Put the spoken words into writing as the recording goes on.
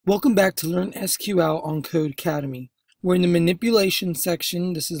Welcome back to Learn SQL on Codecademy. We're in the manipulation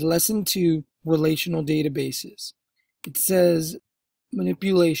section. This is lesson 2, relational databases. It says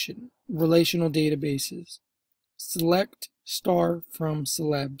manipulation, relational databases. Select star from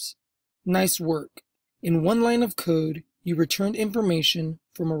celebs. Nice work. In one line of code, you returned information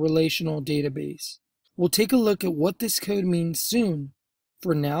from a relational database. We'll take a look at what this code means soon.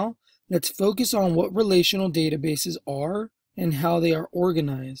 For now, let's focus on what relational databases are and how they are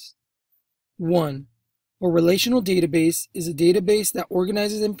organized. 1. A relational database is a database that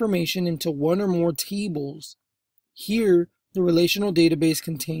organizes information into one or more tables. Here, the relational database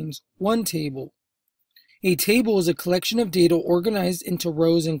contains one table. A table is a collection of data organized into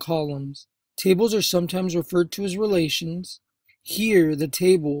rows and columns. Tables are sometimes referred to as relations. Here, the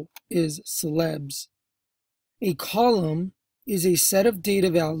table is celebs. A column is a set of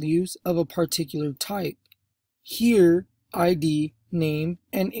data values of a particular type. Here, ID, name,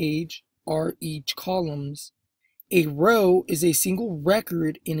 and age are each columns. A row is a single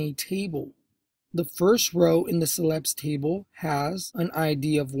record in a table. The first row in the celebs table has an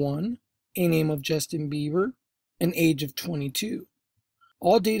ID of 1, a name of Justin Bieber, an age of 22.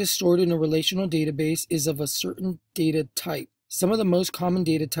 All data stored in a relational database is of a certain data type. Some of the most common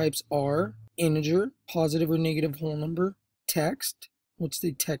data types are integer, positive or negative whole number, text, which is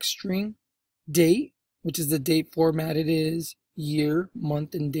the text string, date, which is the date formatted as year,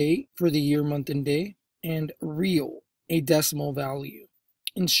 month, and date for the year, month, and day, and real, a decimal value.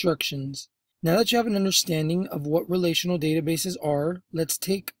 Instructions. Now that you have an understanding of what relational databases are, let's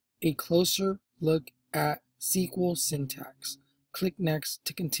take a closer look at SQL syntax. Click Next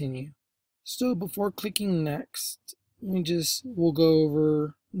to continue. So before clicking Next, we'll go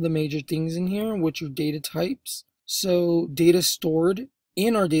over the major things in here, which are data types. So data stored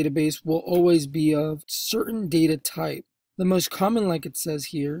in our database will always be of certain data type. The most common, like it says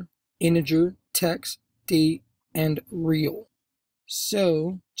here, integer, text, date, and real.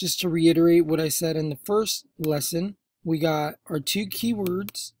 So just to reiterate what I said in the first lesson, we got our two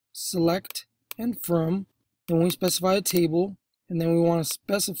keywords, select and from. Then we specify a table, and then we want to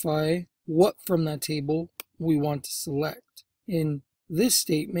specify what from that table we want to select. In this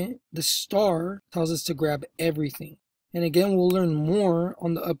statement, the star tells us to grab everything. And again, we'll learn more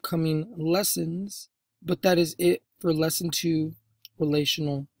on the upcoming lessons, but that is it for lesson 2,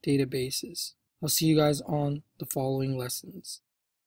 relational databases. I'll see you guys on the following lessons.